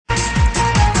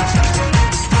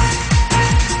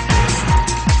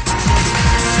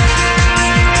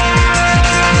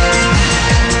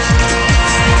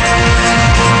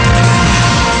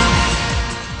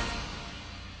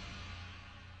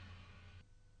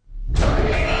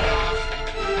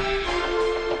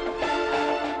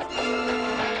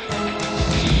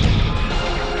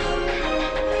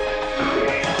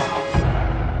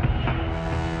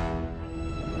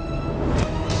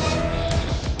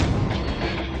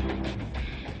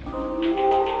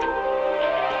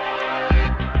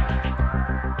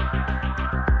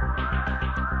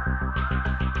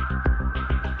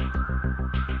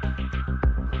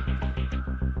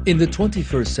In the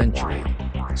 21st century,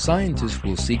 scientists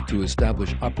will seek to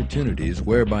establish opportunities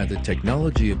whereby the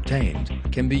technology obtained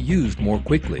can be used more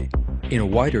quickly, in a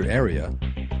wider area,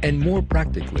 and more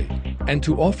practically, and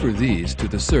to offer these to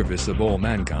the service of all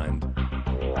mankind.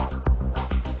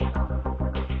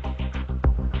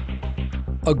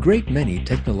 A great many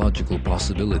technological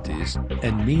possibilities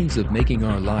and means of making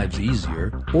our lives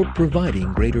easier or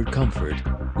providing greater comfort,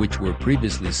 which were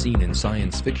previously seen in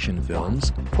science fiction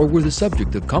films or were the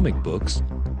subject of comic books,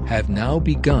 have now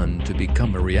begun to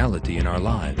become a reality in our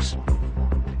lives.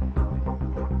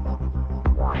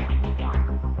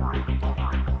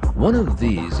 One of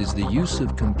these is the use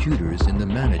of computers in the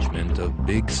management of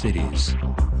big cities.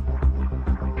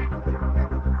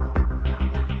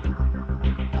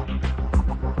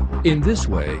 In this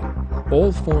way,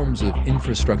 all forms of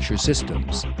infrastructure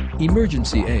systems,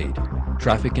 emergency aid,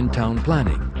 traffic and town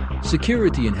planning,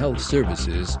 security and health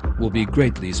services will be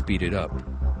greatly speeded up.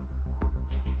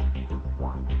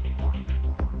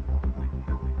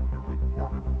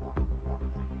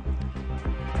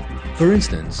 For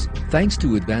instance, thanks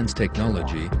to advanced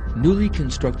technology, newly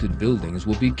constructed buildings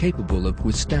will be capable of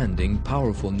withstanding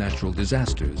powerful natural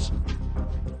disasters.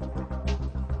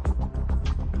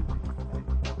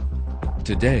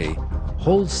 Today,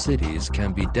 whole cities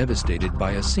can be devastated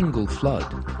by a single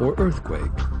flood or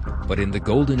earthquake, but in the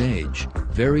Golden Age,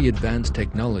 very advanced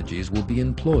technologies will be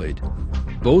employed,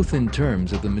 both in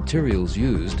terms of the materials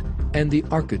used and the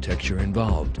architecture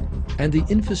involved, and the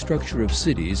infrastructure of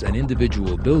cities and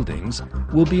individual buildings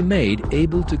will be made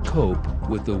able to cope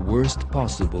with the worst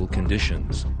possible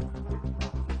conditions.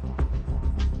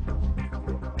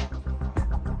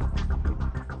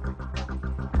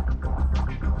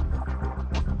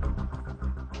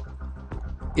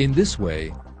 In this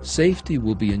way, safety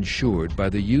will be ensured by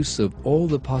the use of all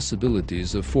the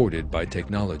possibilities afforded by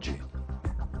technology.